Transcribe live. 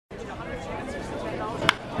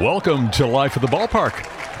Welcome to Life at the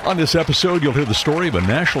Ballpark. On this episode, you'll hear the story of a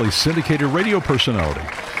nationally syndicated radio personality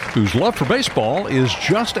whose love for baseball is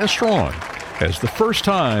just as strong as the first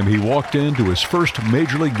time he walked into his first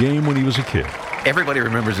Major League game when he was a kid. Everybody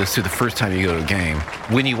remembers this too, the first time you go to a game,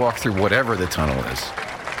 when you walk through whatever the tunnel is,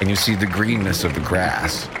 and you see the greenness of the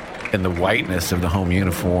grass, and the whiteness of the home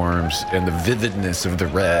uniforms, and the vividness of the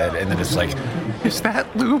red, and then it's like, is that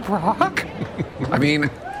Lou Brock? I mean,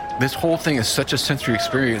 this whole thing is such a sensory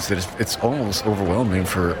experience that it's almost overwhelming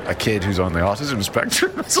for a kid who's on the autism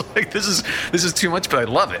spectrum. It's like, this is too much, but I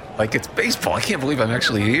love it. Like, it's baseball. I can't believe I'm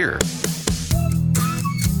actually here.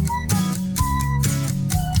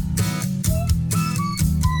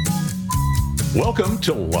 Welcome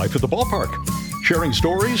to Life at the Ballpark, sharing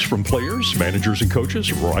stories from players, managers and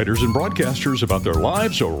coaches, writers and broadcasters about their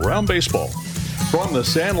lives around baseball. From the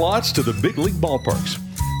sandlots to the big league ballparks,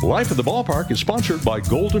 Life at the Ballpark is sponsored by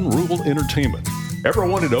Golden Rule Entertainment. Ever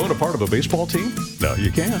wanted to own a part of a baseball team? Now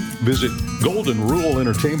you can. Visit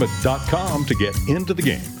goldenruleentertainment.com to get into the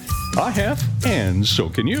game. I have, and so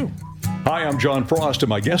can you. Hi, I'm John Frost, and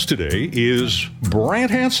my guest today is Brant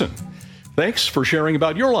Hansen. Thanks for sharing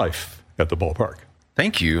about your life at the ballpark.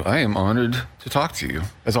 Thank you. I am honored to talk to you,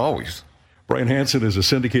 as always. Brant Hansen is a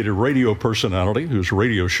syndicated radio personality whose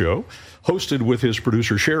radio show, hosted with his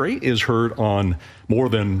producer Sherry, is heard on more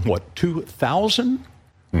than, 2,000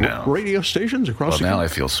 radio stations across the country? Well, now I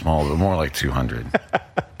feel small, but more like 200.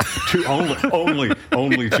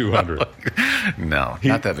 only 200. No,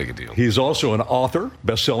 not that big a deal. He's also an author,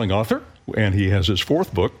 best-selling author, and he has his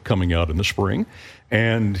fourth book coming out in the spring.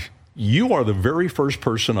 And you are the very first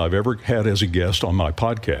person I've ever had as a guest on my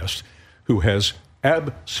podcast who has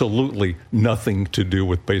absolutely nothing to do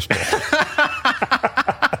with baseball.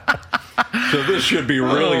 So this should be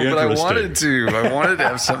really interesting. But I wanted to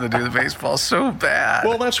have something to do with baseball so bad.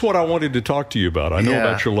 Well, that's what I wanted to talk to you about. I know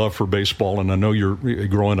about your love for baseball, and I know you're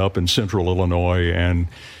growing up in Central Illinois, and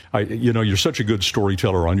you're such a good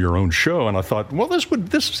storyteller on your own show. And I thought, well,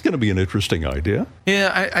 this is going to be an interesting idea.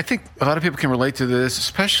 Yeah, I think a lot of people can relate to this,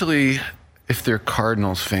 especially if they're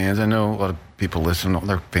Cardinals fans. I know a lot of people listen;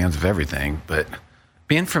 they're fans of everything, but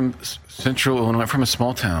being from Central Illinois, from a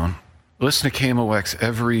small town, listen to KMOX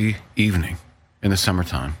every evening in the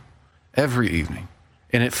summertime, every evening.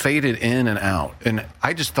 And it faded in and out. And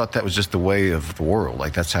I just thought that was just the way of the world.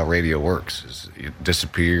 Like, that's how radio works. It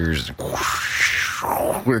disappears,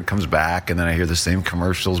 where it comes back, and then I hear the same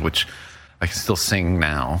commercials, which I can still sing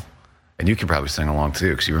now. And you can probably sing along, too,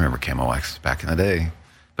 because you remember KMOX back in the day.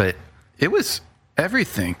 But it was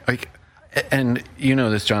everything. And you know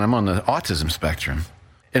this, John, I'm on the autism spectrum.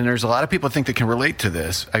 And there's a lot of people I think that can relate to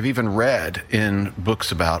this. I've even read in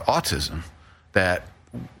books about autism that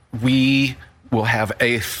we will have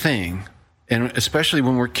a thing, and especially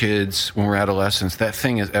when we're kids, when we're adolescents, that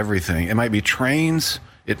thing is everything. It might be trains,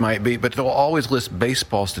 it might be, but they'll always list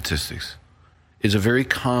baseball statistics. It's a very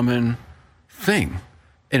common thing,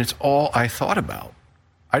 and it's all I thought about.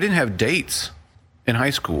 I didn't have dates in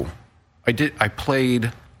high school. I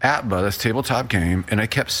played ATBA, that's tabletop game, and I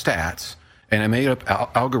kept stats. And I made up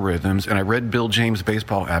algorithms, and I read Bill James'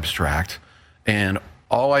 baseball abstract, and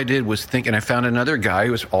all I did was think, and I found another guy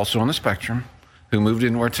who was also on the spectrum, who moved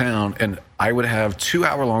into our town, and I would have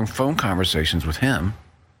 2-hour-long phone conversations with him.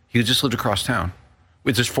 He just lived across town.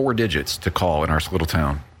 It's just 4 digits to call in our little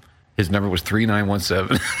town. His number was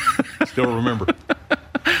 3917. Still remember.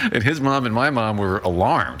 And his mom and my mom were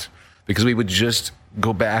alarmed, because we would just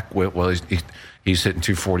go back with, he's hitting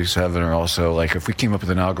 247, or also, like, if we came up with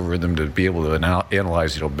an algorithm to be able to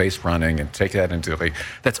analyze, base running and take that into,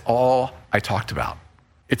 that's all I talked about.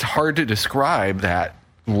 It's hard to describe that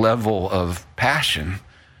level of passion.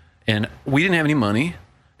 And we didn't have any money,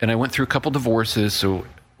 and I went through a couple divorces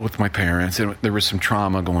with my parents, and there was some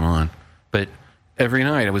trauma going on. But every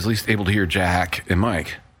night I was at least able to hear Jack and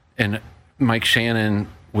Mike. And Mike Shannon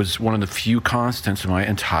was one of the few constants in my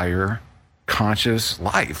entire conscious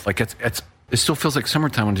life. Like, it still feels like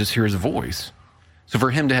summertime when I just hear his voice. So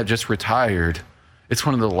for him to have just retired, it's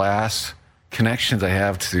one of the last connections I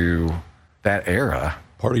have to that era.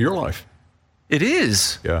 Part of your life. It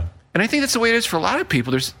is. Yeah. And I think that's the way it is for a lot of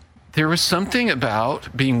people. There was something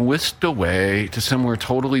about being whisked away to somewhere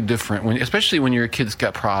totally different, especially when you're a kid that's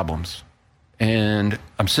got problems. And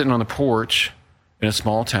I'm sitting on the porch in a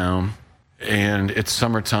small town, and it's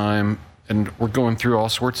summertime, and we're going through all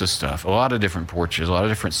sorts of stuff. A lot of different porches, a lot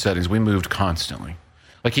of different settings. We moved constantly.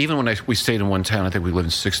 Like, even when we stayed in one town, I think we lived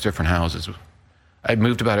in 6 different houses. I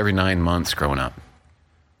moved about every 9 months growing up.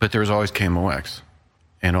 But there was always KMOX.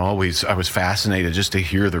 And I was fascinated just to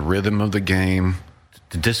hear the rhythm of the game,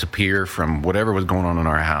 to disappear from whatever was going on in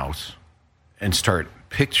our house and start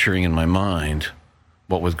picturing in my mind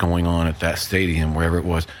what was going on at that stadium, wherever it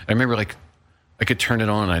was. I remember, like, I could turn it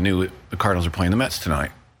on and I knew the Cardinals were playing the Mets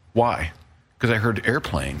tonight. Why? Because I heard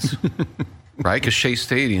airplanes, right? Because Shea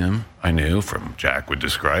Stadium, I knew from Jack would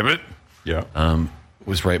describe it,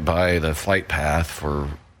 was right by the flight path for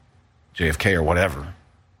JFK or whatever.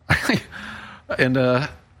 And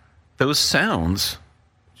those sounds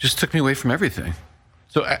just took me away from everything.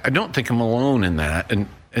 So I don't think I'm alone in that. And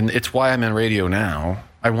it's why I'm in radio now.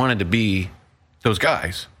 I wanted to be those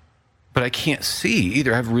guys, but I can't see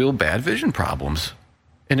either. I have real bad vision problems.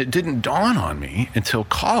 And it didn't dawn on me until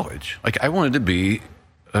college. Like, I wanted to be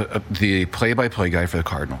the play-by-play guy for the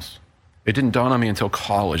Cardinals. It didn't dawn on me until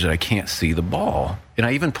college that I can't see the ball. And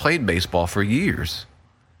I even played baseball for years.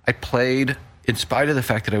 I played in spite of the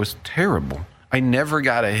fact that I was terrible. I never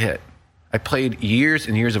got a hit. I played years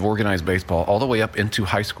and years of organized baseball all the way up into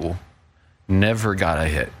high school. Never got a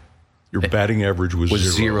hit. Your batting average was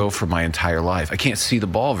zero for my entire life. I can't see the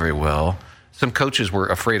ball very well. Some coaches were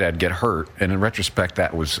afraid I'd get hurt, and in retrospect,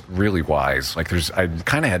 that was really wise. Like, I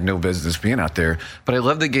kind of had no business being out there, but I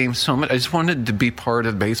loved the game so much. I just wanted to be part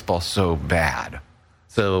of baseball so bad.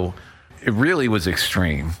 So it really was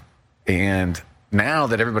extreme. And now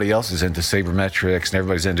that everybody else is into sabermetrics and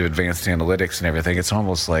everybody's into advanced analytics and everything, it's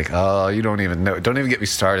almost like, oh, you don't even know. Don't even get me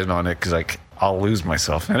started on it, because I'll lose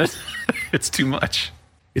myself in it. It's too much.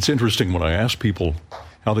 It's interesting when I ask people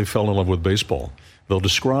how they fell in love with baseball. They'll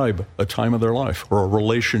describe a time of their life or a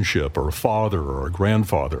relationship or a father or a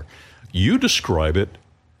grandfather. You describe it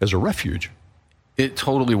as a refuge. It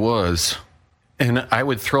totally was. And I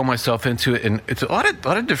would throw myself into it. And it's a lot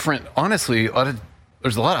of different, honestly,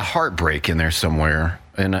 there's a lot of heartbreak in there somewhere.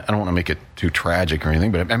 And I don't want to make it too tragic or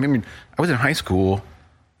anything, but I mean, I was in high school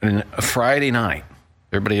and a Friday night,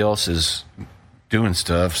 everybody else is doing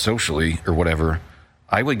stuff socially or whatever.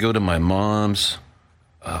 I would go to my mom's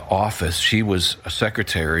office. She was a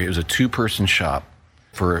secretary. It was a 2-person shop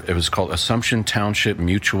it was called Assumption Township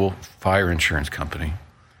Mutual Fire Insurance Company.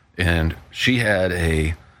 And she had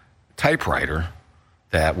a typewriter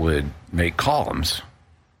that would make columns.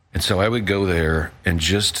 And so I would go there and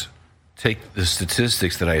just take the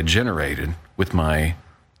statistics that I had generated with my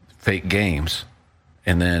fake games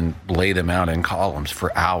and then lay them out in columns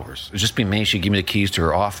for hours. It would just be me. She'd give me the keys to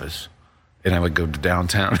her office, and I would go to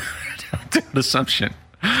downtown Assumption.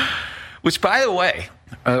 Which, by the way,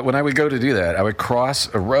 when I would go to do that, I would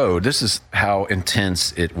cross a road. This is how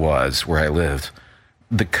intense it was where I lived.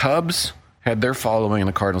 The Cubs had their following and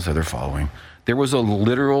the Cardinals had their following. There was a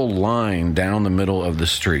literal line down the middle of the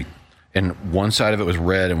street, and one side of it was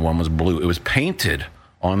red and one was blue. It was painted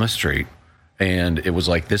on the street, and it was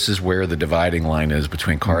like, this is where the dividing line is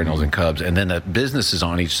between Cardinals and Cubs. And then the businesses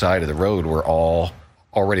on each side of the road were all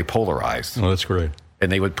already polarized. Oh, that's great.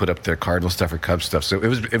 And they would put up their Cardinal stuff or Cubs stuff. So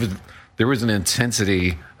there was an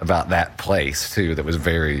intensity about that place too that was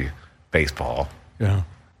very baseball. Yeah,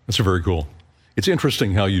 that's very cool. It's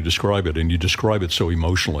interesting how you describe it, and you describe it so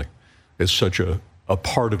emotionally as such a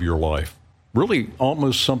part of your life. Really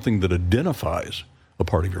almost something that identifies a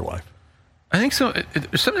part of your life. I think so.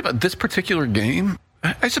 There's something about this particular game.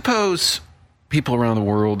 I suppose people around the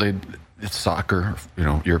world, it's soccer,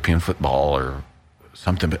 European football or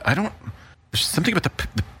something, but there's something about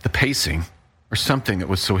the pacing or something that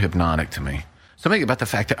was so hypnotic to me. Something about the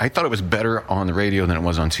fact that I thought it was better on the radio than it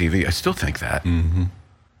was on TV. I still think that. Mm-hmm.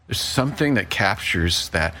 There's something that captures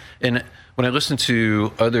that. And when I listen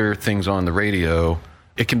to other things on the radio,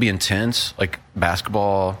 it can be intense, like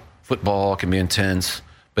basketball, football can be intense,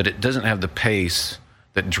 but it doesn't have the pace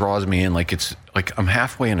that draws me in. Like it's like I'm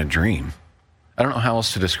halfway in a dream. I don't know how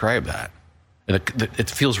else to describe that. And it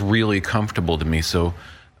feels really comfortable to me. So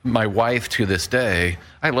my wife, to this day,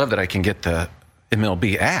 I love that I can get the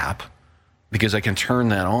MLB app because I can turn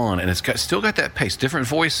that on, and it's still got that pace, different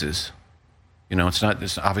voices.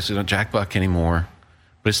 It's obviously not Jack Buck anymore,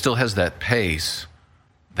 but it still has that pace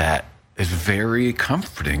that is very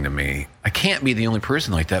comforting to me. I can't be the only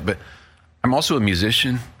person like that, but I'm also a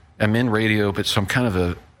musician. I'm in radio, so I'm kind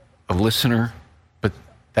of a listener. But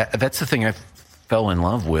that's the thing I fell in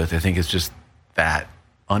love with. I think it's just that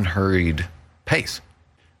unhurried pace.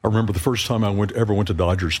 I remember the first time I ever went to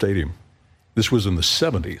Dodger Stadium. This was in the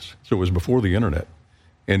 70s, so it was before the internet.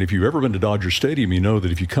 And if you've ever been to Dodger Stadium, you know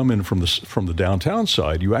that if you come in from the downtown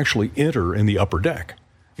side, you actually enter in the upper deck.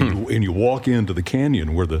 And you walk into the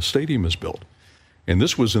canyon where the stadium is built. And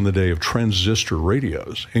this was in the day of transistor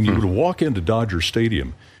radios. And you would walk into Dodger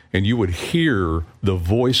Stadium, and you would hear the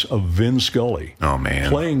voice of Vin Scully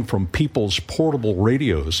playing from people's portable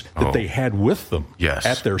radios that they had with them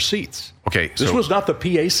at their seats. Okay, this was not the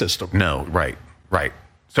PA system. No, right.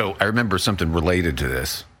 So I remember something related to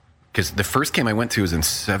this because the first game I went to was in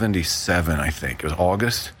 77, I think. It was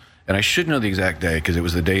August. And I should know the exact day because it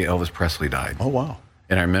was the day Elvis Presley died. Oh, wow.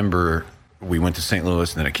 And I remember we went to St.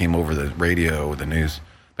 Louis and then it came over the radio with the news.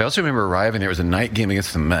 But I also remember arriving there. It was a night game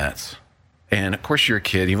against the Mets. And of course, you're a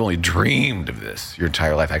kid. You've only dreamed of this your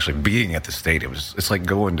entire life, actually being at the stadium. It's like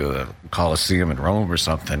going to the Coliseum in Rome or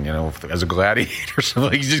something, as a gladiator or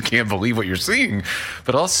something. You just can't believe what you're seeing.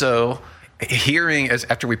 But also hearing,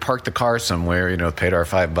 after we parked the car somewhere, paid our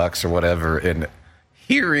 $5 or whatever, and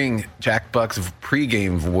hearing Jack Buck's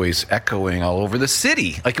pregame voice echoing all over the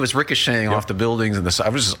city, like it was ricocheting off the buildings and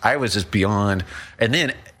I was just beyond. And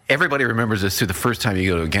then everybody remembers this too. The first time you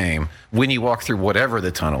go to a game, when you walk through whatever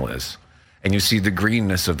the tunnel is, and you see the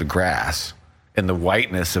greenness of the grass and the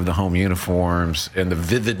whiteness of the home uniforms and the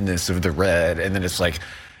vividness of the red, and then it's like,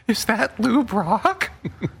 is that Lou Brock?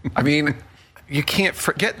 I mean, you can't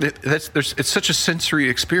forget that it's such a sensory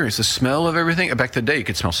experience. The smell of everything. Back in the day, you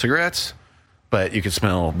could smell cigarettes, but you could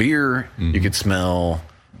smell beer. Mm-hmm. You could smell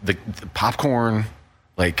the popcorn.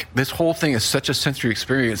 Like, this whole thing is such a sensory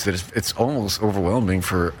experience that it's almost overwhelming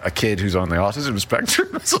for a kid who's on the autism spectrum.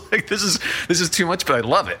 It's like, this is too much, but I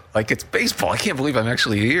love it. Like, it's baseball. I can't believe I'm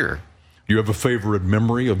actually here. Do you have a favorite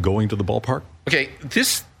memory of going to the ballpark? Okay,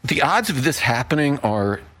 the odds of this happening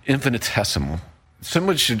are infinitesimal.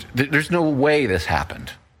 There's no way this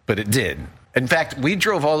happened, but it did. In fact, we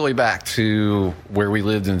drove all the way back to where we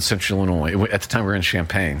lived in Central Illinois. At the time, we were in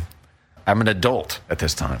Champaign. I'm an adult at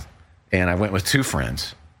this time. And I went with two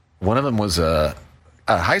friends. One of them was a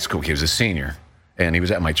high school kid. He was a senior. And he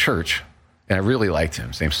was at my church. And I really liked him.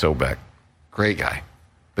 His name's Sobek. Great guy.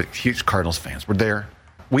 But huge Cardinals fans. We're there.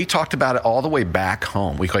 We talked about it all the way back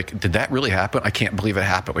home. We like, did that really happen? I can't believe it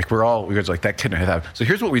happened. Like, we were like, that couldn't have happened. So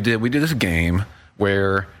here's what we did. We did this game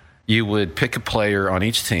where you would pick a player on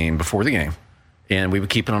each team before the game. And we would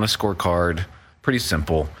keep it on a scorecard. Pretty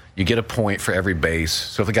simple. You get a point for every base.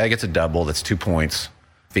 So if the guy gets a double, that's 2 points.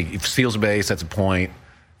 If he steals a base, that's a point.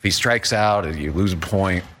 If he strikes out, you lose a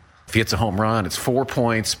point. If he hits a home run, it's 4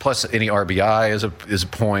 points, plus any RBI is a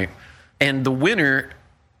point. And the winner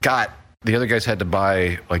the other guys had to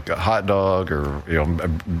buy like a hot dog or a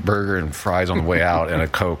burger and fries on the way out and a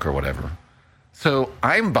Coke or whatever. So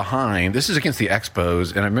I'm behind. This is against the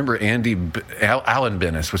Expos, and I remember Alan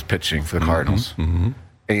Bennis was pitching for the Cardinals. Mm-hmm.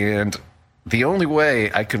 And the only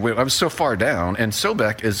way I could win, I was so far down, and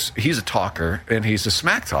Sobek he's a talker, and he's a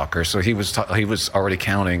smack talker, so he was already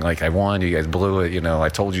counting, like, I won, you guys blew it, I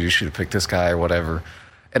told you should have picked this guy or whatever.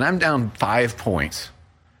 And I'm down 5 points,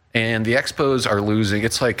 and the Expos are losing.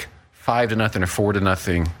 It's like 5-0 or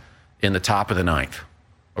 4-0 in the top of the ninth,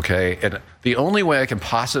 okay? And the only way I can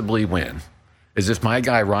possibly win is if my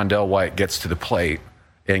guy Rondell White gets to the plate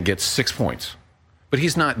and gets 6 points. But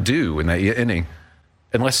he's not due in that inning.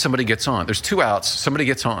 Unless somebody gets on. There's 2 outs. Somebody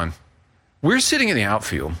gets on. We're sitting in the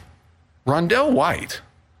outfield. Rondell White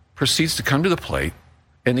proceeds to come to the plate,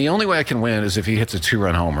 and the only way I can win is if he hits a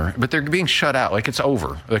 2-run homer. But they're being shut out. Like, it's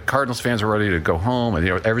over. The Cardinals fans are ready to go home, and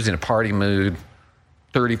everyone's in a party mood.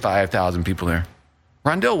 35,000 people there.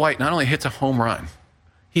 Rondell White not only hits a home run,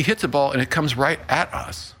 he hits a ball, and it comes right at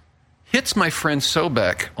us. Hits my friend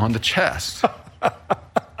Sobek on the chest.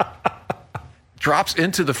 Drops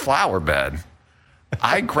into the flower bed.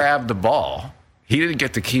 I grabbed the ball. He didn't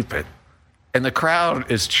get to keep it. And the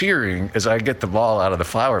crowd is cheering as I get the ball out of the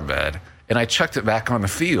flower bed. And I chucked it back on the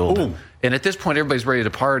field. Ooh. And at this point, everybody's ready to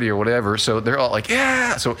party or whatever. So they're all like,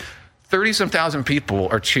 yeah. So 30-some thousand people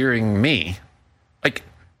are cheering me. Like,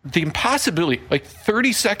 the impossibility, like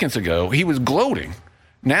 30 seconds ago, he was gloating.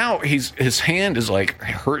 Now his hand is like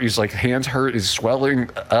hurt. He's like, hands hurt. He's swelling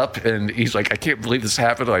up. And he's like, I can't believe this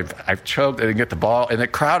happened. I've choked. I didn't get the ball. And the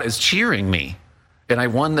crowd is cheering me. And I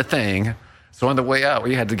won the thing. So on the way out,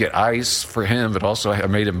 we had to get ice for him, but also I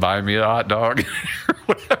made him buy me a hot dog or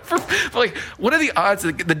whatever. But like, what are the odds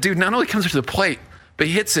that the dude not only comes to the plate, but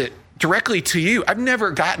he hits it directly to you? I've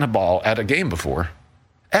never gotten a ball at a game before,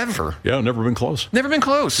 ever. Yeah, never been close. Never been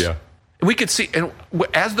close. Yeah. We could see, and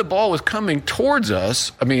as the ball was coming towards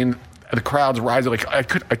us, I mean, the crowd's rising.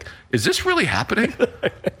 Like, is this really happening?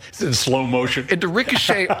 It's in slow motion. And to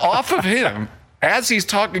ricochet off of him. As he's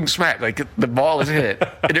talking smack, like, the ball is hit,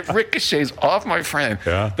 and it ricochets off my friend.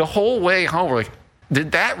 Yeah. The whole way home, we're like,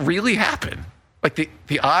 did that really happen? Like,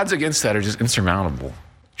 the odds against that are just insurmountable.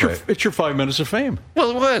 It's your 5 minutes of fame. Well,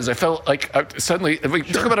 it was. I felt like suddenly,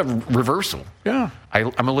 talk about a reversal. Yeah.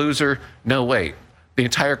 I'm a loser. No, wait. The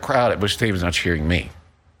entire crowd at Busch Stadium is not cheering me.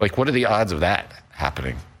 Like, what are the odds of that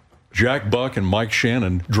happening? Jack Buck and Mike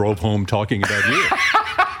Shannon drove home talking about you.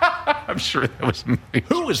 I'm sure that was me.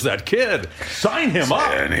 Who is that kid? Sign him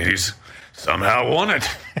up. somehow won it.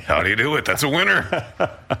 How do you do it? That's a winner.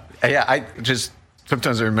 Yeah, I just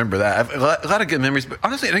sometimes I remember that. I have a lot of good memories, but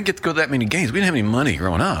honestly, I didn't get to go to that many games. We didn't have any money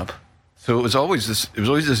growing up, so it was always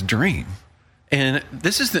this dream. And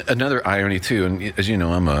this is another irony too. And as you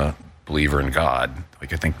know, I'm a believer in God.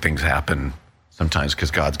 Like I think things happen sometimes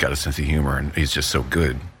because God's got a sense of humor and He's just so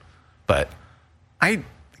good. But I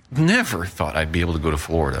never thought I'd be able to go to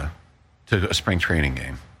Florida to a spring training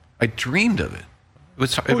game. I dreamed of it.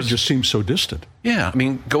 It just seems so distant. Yeah, I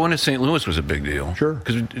mean, going to St. Louis was a big deal. Sure.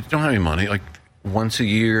 Because we don't have any money. Like once a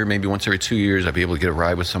year, maybe once every 2 years, I'd be able to get a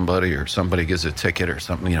ride with somebody or somebody gives a ticket or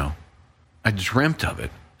something, I dreamt of it.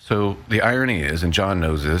 So the irony is, and John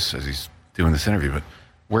knows this as he's doing this interview, but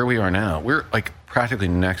where we are now, we're like practically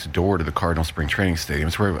next door to the Cardinal Spring Training Stadium.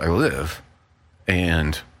 It's where I live.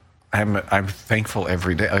 And I'm thankful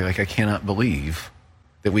every day. Like I cannot believe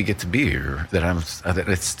that we get to be here, that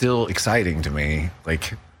it's still exciting to me,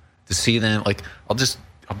 like to see them. Like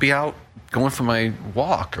I'll be out going for my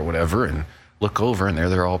walk or whatever and look over and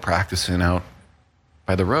they're all practicing out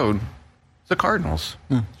by the road. It's the Cardinals.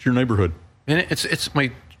 It's your neighborhood. And it's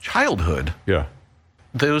my childhood. Yeah.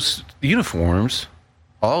 Those uniforms,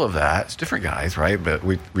 all of that, it's different guys, right? But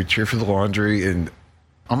we cheer for the Laundry and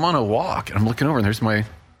I'm on a walk and I'm looking over and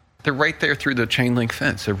they're right there through the chain link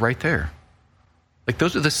fence. They're right there. Like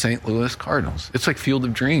those are the St. Louis Cardinals. It's like Field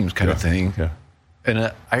of Dreams kind of thing. Yeah.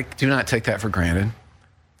 And I do not take that for granted.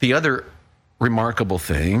 The other remarkable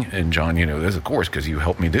thing, and John, you know this, of course, because you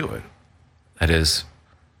helped me do it. That is,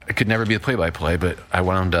 I could never be a play-by-play, but I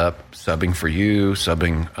wound up subbing for you,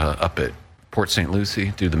 subbing up at Port St.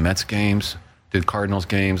 Lucie, do the Mets games, did Cardinals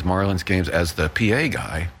games, Marlins games as the PA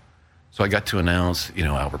guy. So I got to announce,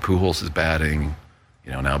 Albert Pujols is batting,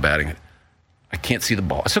 now batting. I can't see the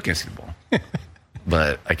ball. I still can't see the ball.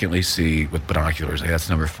 But I can at least see with binoculars, that's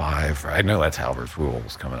number 5. I know that's Albert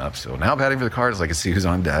Pujols coming up. So now batting for the Cardinals, I can see who's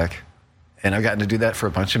on deck. And I've gotten to do that for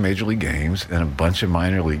a bunch of major league games and a bunch of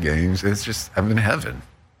minor league games. It's just, I'm in heaven.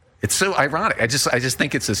 It's so ironic. I just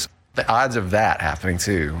think it's the odds of that happening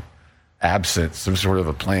too, absent some sort of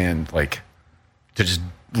a plan, like to just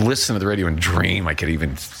listen to the radio and dream I could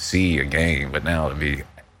even see a game. But now to be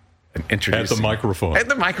introduced at the microphone. At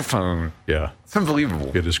the microphone. Yeah. It's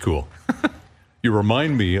unbelievable. It is cool. You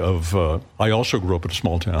remind me of, I also grew up in a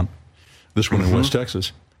small town, this one in West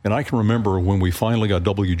Texas, and I can remember when we finally got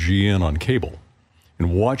WGN on cable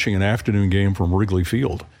and watching an afternoon game from Wrigley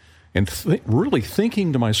Field and really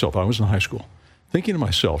thinking to myself, I was in high school, thinking to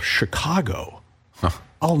myself, Chicago,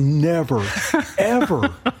 I'll never, ever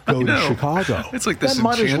go to Chicago. It's like this that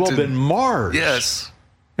might as well have been Mars. Yes.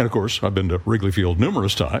 And of course, I've been to Wrigley Field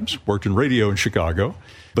numerous times, worked in radio in Chicago,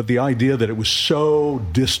 but the idea that it was so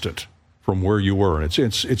distant from where you were. And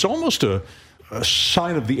it's almost a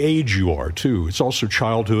sign of the age you are, too. It's also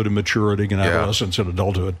childhood and maturity and adolescence and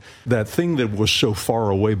adulthood. That thing that was so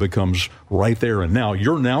far away becomes right there and now.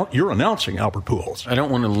 You're announcing Albert Pujols. I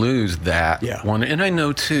don't want to lose that one. And I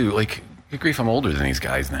know, too, like, good grief, I'm older than these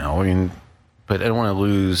guys now. I mean, but I don't want to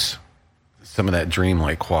lose some of that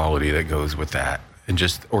dreamlike quality that goes with that. And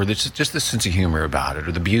just the sense of humor about it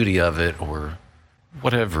or the beauty of it or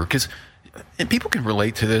whatever. And people can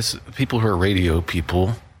relate to this. People who are radio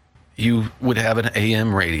people, you would have an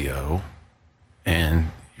AM radio, and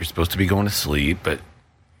you're supposed to be going to sleep, but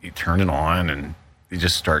you turn it on, and you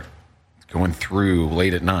just start going through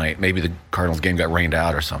late at night. Maybe the Cardinals game got rained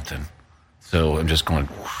out or something. So I'm just going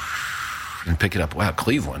and pick it up. Wow,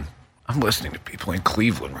 Cleveland. I'm listening to people in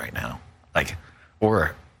Cleveland right now.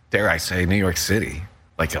 Or dare I say, New York City.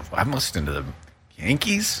 I'm listening to the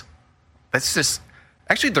Yankees. That's just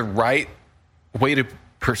actually the right way to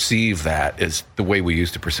perceive that is the way we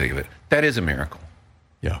used to perceive it. That is a miracle.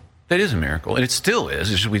 Yeah. That is a miracle. And it still is.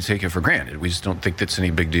 It's just we take it for granted. We just don't think that's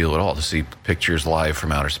any big deal at all to see pictures live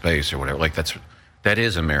from outer space or whatever. That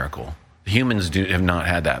is a miracle. Humans have not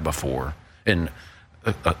had that before. And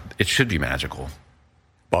it should be magical.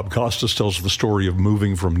 Bob Costas tells the story of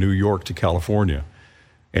moving from New York to California.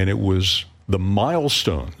 And it was the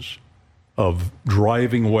milestones of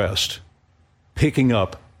driving west, picking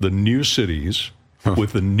up the new cities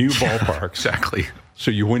with the new ballparks. Exactly.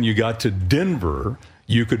 So when you got to Denver,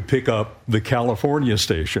 you could pick up the California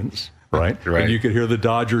stations, right? Right. And you could hear the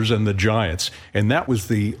Dodgers and the Giants. And that was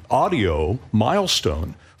the audio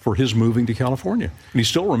milestone for his moving to California. And he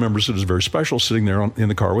still remembers it as very special, sitting there in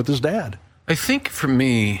the car with his dad. I think for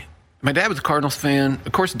me, my dad was a Cardinals fan.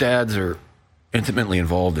 Of course, dads are intimately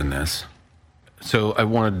involved in this. So I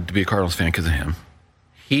wanted to be a Cardinals fan because of him.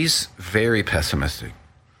 He's very pessimistic.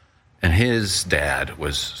 And his dad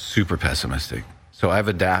was super pessimistic. So I've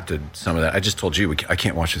adapted some of that. I just told you I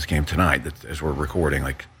can't watch this game tonight as we're recording.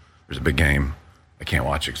 there's a big game, I can't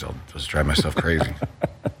watch it because I'll just drive myself crazy.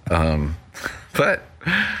 But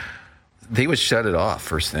they would shut it off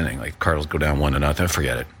first inning. Like Cardinals go down 1-0,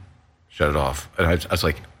 forget it, shut it off. And I was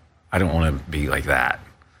like, I don't want to be like that.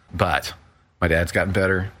 But my dad's gotten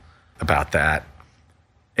better about that.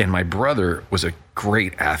 And my brother was a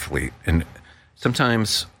great athlete. And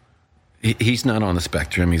sometimes he's not on the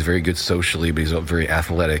spectrum. He's very good socially, but he's very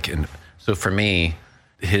athletic. And so for me,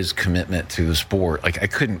 his commitment to the sport, like I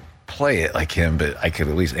couldn't play it like him, but I could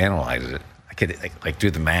at least analyze it. I could like do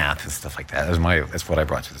the math and stuff like that. That's what I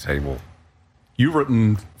brought to the table. You've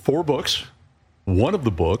written 4 books. One of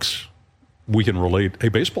the books we can relate a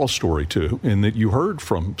baseball story to, in that you heard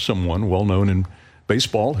from someone well-known in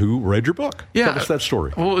baseball who read your book. Yeah. Tell us that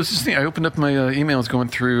story. Well, it's just I opened up my emails going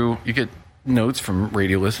through, you get notes from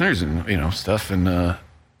radio listeners and, stuff. And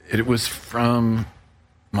it was from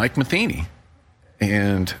Mike Matheny.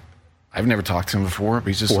 And I've never talked to him before, but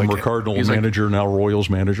he's just former Cardinal manager, now Royals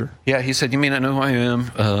manager. Yeah, he said, you may not know who I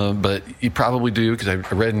am, but you probably do, because I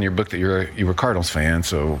read in your book that you were a Cardinals fan,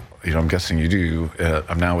 so I'm guessing you do.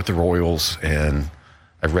 I'm now with the Royals, and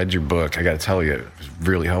I read your book. I got to tell you, it was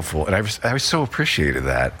really helpful, and I so appreciated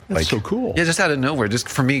that. That's so cool. Yeah, just out of nowhere, just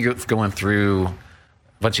for me going through a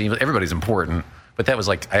bunch of emails. Everybody's important, but that was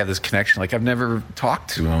I have this connection. Like, I've never talked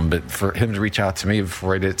to him, but for him to reach out to me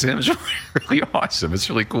before I did to him is really awesome. It's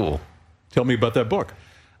really cool. Tell me about that book.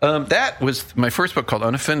 That was my first book called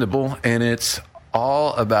Unoffendable, and it's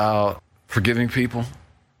all about forgiving people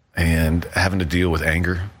and having to deal with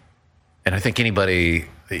anger. And I think anybody,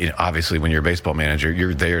 obviously when you're a baseball manager,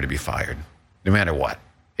 you're there to be fired, no matter what.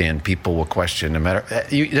 And people will question,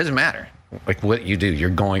 it doesn't matter. Like what you do,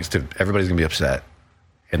 everybody's going to be upset.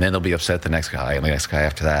 And then they'll be upset at the next guy and the next guy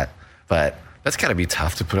after that. But that's got to be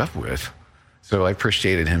tough to put up with. So I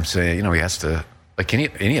appreciated him saying, he has to, like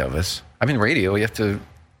any of us, radio, you're going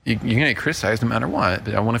to get criticized no matter what,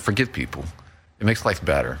 but I want to forgive people. It makes life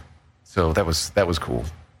better. So that was cool.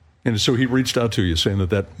 And so he reached out to you saying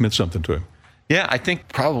that meant something to him. Yeah, I think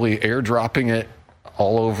probably airdropping it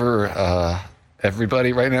all over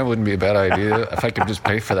everybody right now wouldn't be a bad idea. If I could just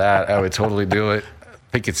pay for that, I would totally do it.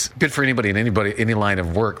 I think it's good for anybody in any line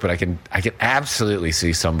of work, but I can absolutely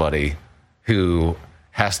see somebody who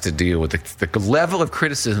has to deal with the level of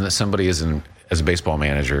criticism that somebody is as a baseball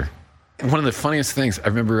manager. One of the funniest things, I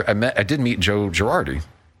remember I did meet Joe Girardi,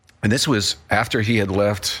 and this was after he had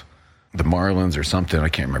left the Marlins or something. I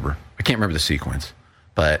can't remember the sequence,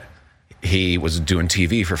 but he was doing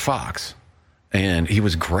TV for Fox, and he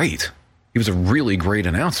was great. He was a really great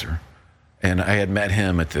announcer, and I had met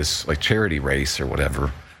him at this charity race or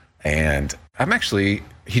whatever, and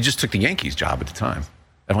he just took the Yankees job at the time.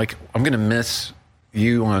 I'm like, I'm going to miss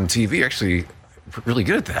you on TV. You're actually really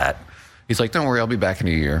good at that. He's like, don't worry, I'll be back in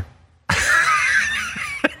a year.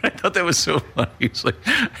 I thought that was so funny. He was like,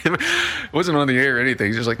 it wasn't on the air or anything.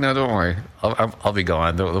 He's just like, no, don't worry. I'll be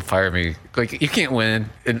gone. They'll fire me. Like, you can't win.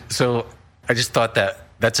 And so I just thought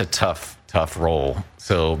that's a tough role.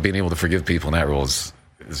 So being able to forgive people in that role is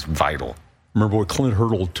vital. Remember what Clint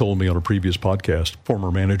Hurdle told me on a previous podcast, former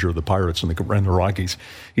manager of the Pirates and the Rockies.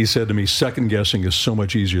 He said to me, second guessing is so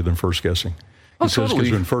much easier than first guessing. He says,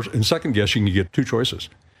 because in second guessing, you get 2 choices.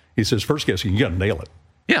 He says, first guessing, you got to nail it.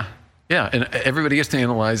 Yeah. Yeah. And everybody gets to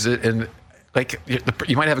analyze it. And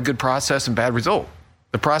you might have a good process and bad result.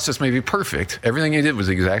 The process may be perfect. Everything you did was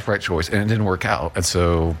the exact right choice, and it didn't work out. And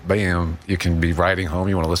so, bam, you can be riding home.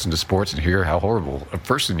 You want to listen to sports and hear how horrible a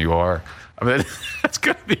person you are. That's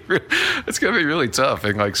gonna be really tough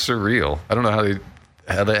and surreal. I don't know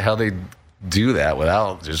how they do that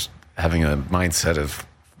without just having a mindset of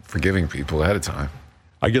forgiving people ahead of time.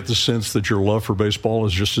 I get the sense that your love for baseball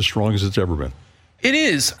is just as strong as it's ever been. It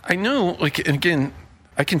is. I know. And again,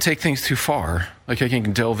 I can take things too far. I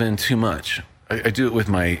can delve in too much. I do it with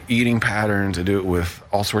my eating patterns. I do it with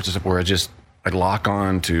all sorts of stuff where I lock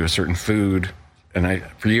on to a certain food. And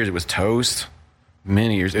for years it was toast.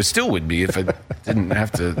 Many years. It still would be if I didn't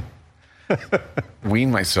have to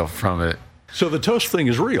wean myself from it. So the toast thing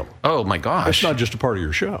is real. Oh, my gosh. It's not just a part of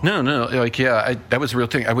your show. No. That was a real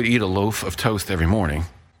thing. I would eat a loaf of toast every morning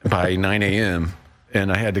by 9 a.m.,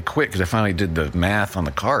 and I had to quit because I finally did the math on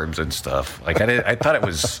the carbs and stuff. I thought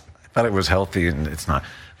it was healthy, and it's not.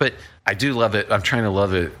 But I do love it. I'm trying to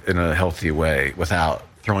love it in a healthy way without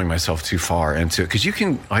throwing myself too far into it. Because you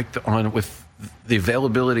can, with the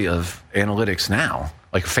availability of analytics now,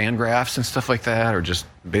 like FanGraphs and stuff like that, or just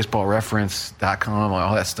baseballreference.com,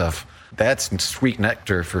 all that stuff. That's sweet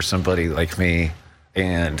nectar for somebody like me,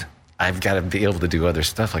 and I've got to be able to do other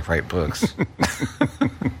stuff like write books.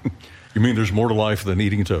 You mean there's more to life than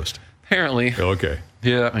eating toast? Apparently. Okay.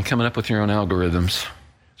 Yeah, and coming up with your own algorithms.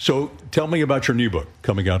 So tell me about your new book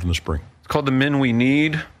coming out in the spring. It's called The Men We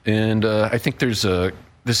Need. And I think this is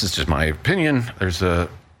just my opinion, there's a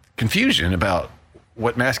confusion about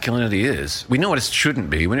what masculinity is. We know what it shouldn't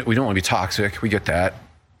be. We don't want to be toxic. We get that.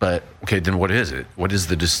 But, okay, then what is it? What is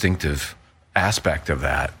the distinctive aspect of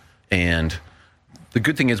that? And the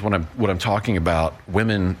good thing is when I'm talking about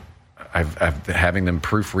women, I've having them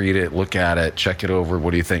proofread it, look at it, check it over. What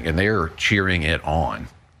do you think? And they're cheering it on.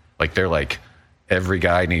 Like, they're like, every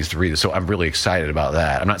guy needs to read it. So I'm really excited about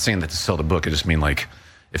that. I'm not saying that to sell the book. I just mean, like,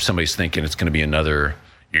 if somebody's thinking it's going to be another,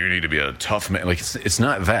 you need to be a tough man. Like, it's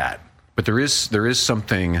not that. But there is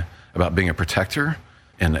something about being a protector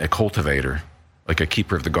and a cultivator, like a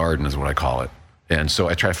keeper of the garden is what I call it. And so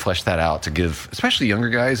I try to flesh that out to give, especially younger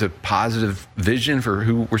guys, a positive vision for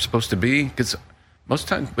who we're supposed to be. Because most of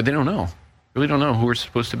the time, but they don't know. Really don't know who we're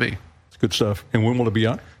supposed to be. It's good stuff. And when will it be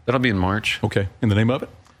out? That'll be in March. Okay. And the name of it?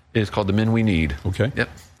 It's called The Men We Need. Okay. Yep.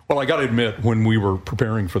 Well, I got to admit, when we were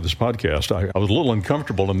preparing for this podcast, I was a little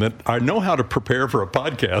uncomfortable in that I know how to prepare for a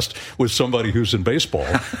podcast with somebody who's in baseball,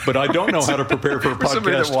 but I don't know how to prepare for a podcast.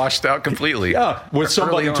 Somebody that washed out completely. Yeah, with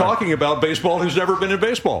somebody talking about baseball who's never been in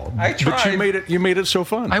baseball. I tried. But you made it so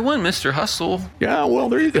fun. I won Mr. Hustle. Yeah, well,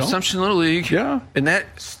 there you go. Assumption Little League. Yeah. And that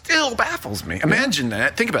still baffles me. Imagine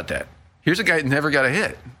that. Think about that. Here's a guy that never got a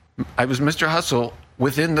hit. I was Mr. Hustle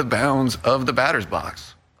within the bounds of the batter's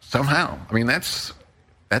box. Somehow. I mean, that's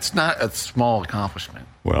not a small accomplishment.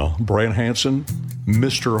 Well, Brian Hansen,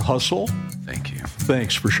 Mr. Hustle. Thank you.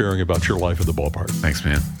 Thanks for sharing about your life at the ballpark. Thanks,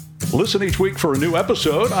 man. Listen each week for a new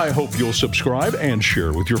episode. I hope you'll subscribe and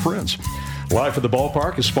share with your friends. Life at the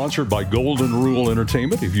Ballpark is sponsored by Golden Rule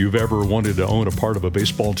Entertainment. If you've ever wanted to own a part of a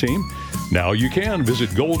baseball team, now you can. Visit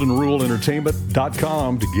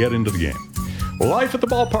goldenruleentertainment.com to get into the game. Life at the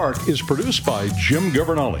Ballpark is produced by Jim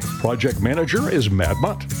Governale. Project manager is Matt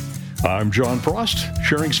Mutt. I'm John Frost,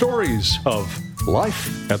 sharing stories of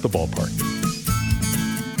life at the ballpark.